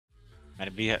And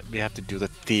we have to do the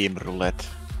team roulette.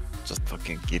 Just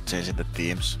fucking keep changing the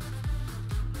teams.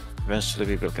 Eventually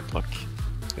we will get lucky.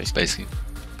 Basically.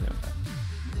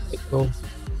 Yeah. Cool.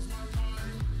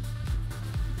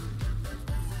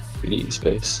 Really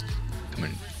space. Come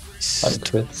on. I'm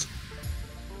quit.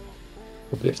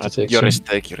 Probably have to take Joris some.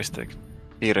 take.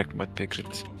 Jere might be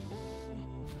crit.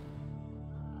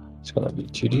 It's gonna be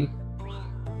 2D.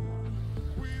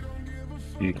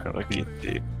 Lucky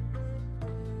team.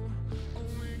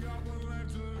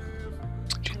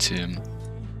 GTM.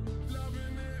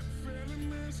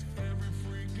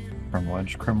 Crim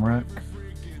Wedge, Crim Wreck.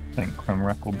 I think Crim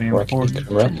Wreck will be Wreck, important.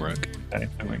 Wreck. Wreck. Okay,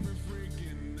 doing.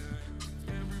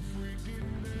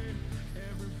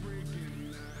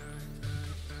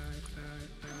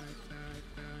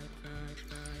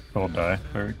 Will die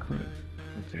very quick.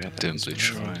 Don't blue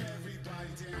try.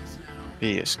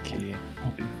 PSG.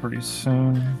 I'll be pretty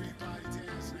soon.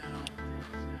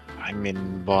 I'm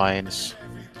in vines.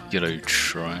 Yellow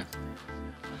try.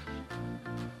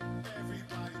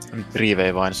 I'm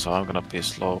 3-way vines, so I'm gonna be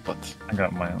slow, but... I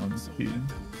got my own speed.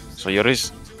 So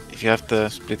Joris, if you have the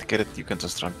split get it, you can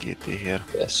just run GT here.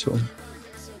 Yeah, soon.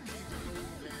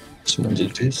 Someone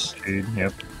did this. Speed,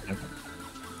 yep.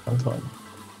 I'm fine.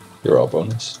 You're all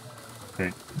bonus.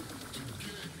 Great.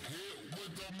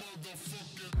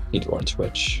 Need one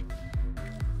switch.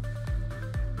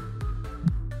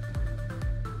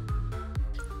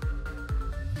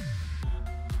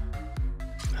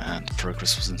 And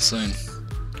progress was insane.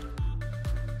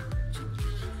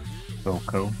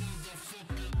 Velco.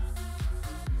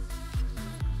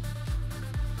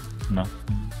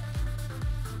 Nothing.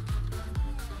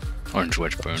 Orange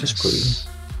wedge Just bonus.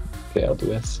 Okay, I'll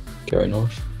do it. Carry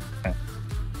north.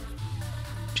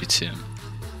 GTM.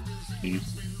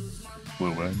 East.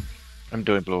 Blue Wedge. I'm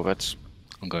doing blue vets.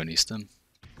 I'm going east then.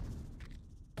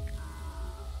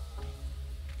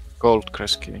 Gold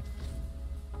Kresky.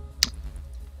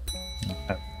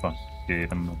 Have fun.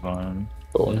 Gate in the vine.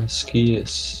 Bonus ski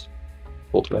is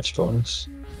old wedge bonus.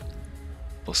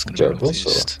 What's gonna Jere be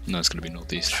northeast? No, it's gonna be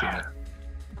northeast, surely.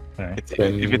 Okay.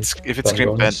 If it's Furn Grim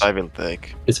bonus. Bend, I will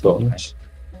take. It's bonus.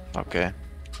 Okay.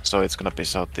 So it's gonna be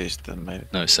southeast then maybe.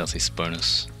 No, southeast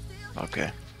bonus.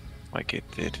 Okay. Like it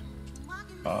did.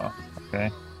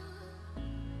 Okay.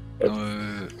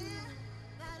 No.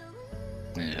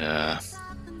 Yeah.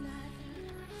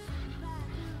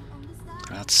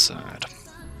 That's sad.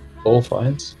 All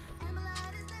fines.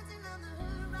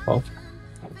 Oh.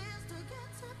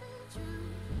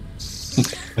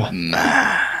 Man.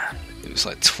 It was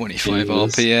like 25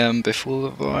 Jesus. RPM before the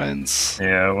vines.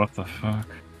 Yeah, what the fuck?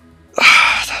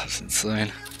 That was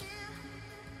insane.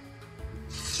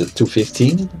 Is it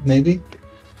 215 maybe?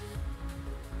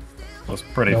 It was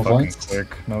pretty No fucking vines?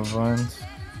 quick. No vines.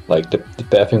 Like the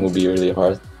pathing would be really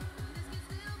hard.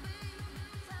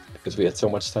 Because we had so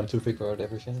much time to figure out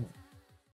everything.